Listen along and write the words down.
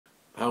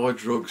How are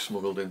drugs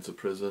smuggled into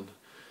prison?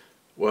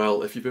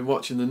 Well, if you've been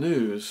watching the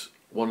news,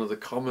 one of the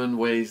common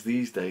ways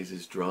these days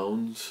is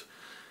drones.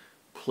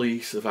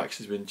 Police have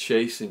actually been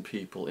chasing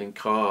people in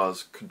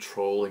cars,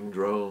 controlling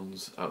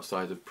drones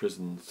outside of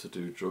prisons to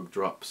do drug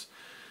drops.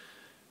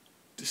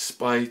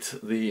 Despite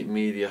the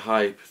media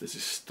hype, this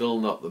is still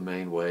not the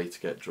main way to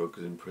get drugs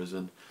in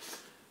prison.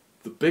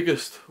 The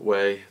biggest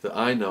way that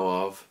I know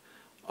of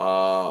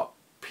are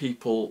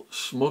people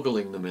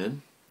smuggling them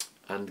in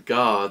and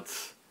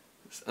guards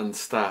and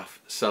staff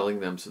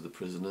selling them to the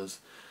prisoners.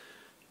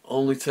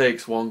 Only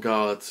takes one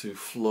guard to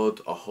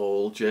flood a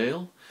whole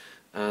jail,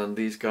 and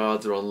these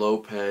guards are on low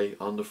pay,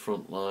 on the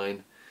front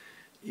line,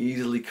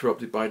 easily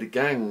corrupted by the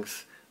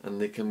gangs, and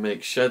they can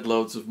make shed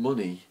loads of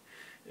money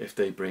if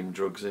they bring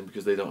drugs in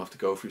because they don't have to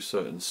go through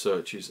certain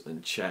searches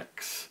and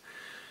checks.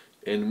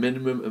 In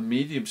minimum and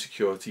medium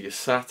security, you're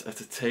sat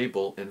at a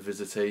table in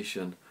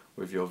visitation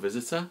with your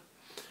visitor.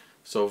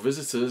 So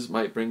visitors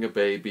might bring a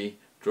baby,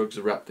 drugs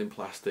are wrapped in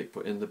plastic,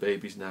 put in the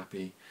baby's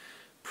nappy.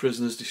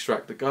 Prisoners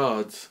distract the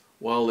guards.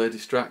 While they're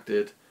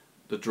distracted,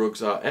 the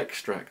drugs are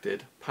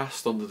extracted,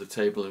 passed under the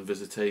table in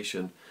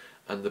visitation,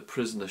 and the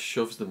prisoner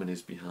shoves them in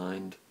his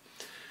behind.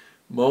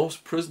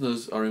 Most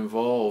prisoners are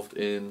involved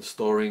in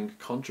storing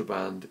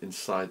contraband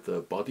inside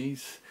their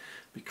bodies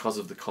because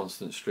of the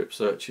constant strip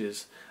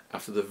searches.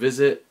 After the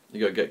visit,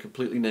 you gotta get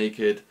completely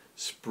naked,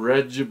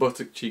 spread your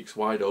buttock cheeks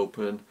wide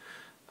open,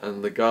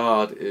 and the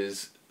guard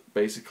is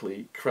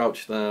basically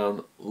crouched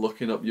down,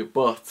 looking up your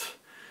butt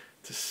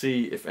to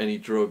see if any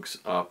drugs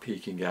are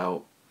peeking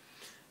out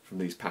from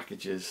these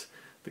packages.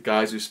 The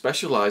guys who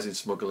specialise in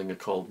smuggling are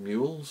called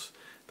mules.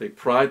 They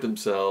pride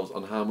themselves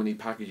on how many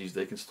packages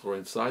they can store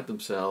inside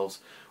themselves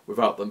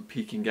without them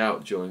peeking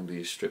out during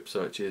these strip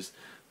searches.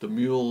 The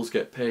mules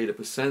get paid a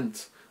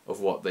percent of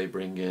what they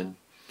bring in.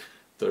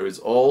 There is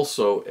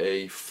also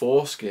a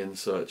foreskin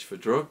search for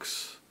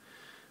drugs,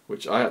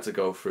 which I had to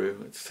go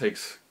through. It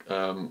takes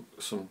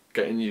some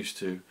getting used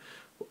to,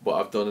 but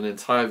I've done an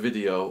entire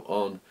video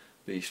on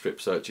the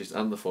strip searches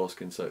and the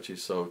foreskin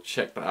searches, so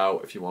check that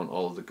out if you want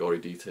all of the gory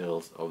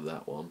details of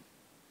that one.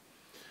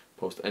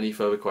 Post any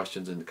further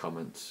questions in the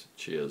comments.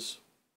 Cheers.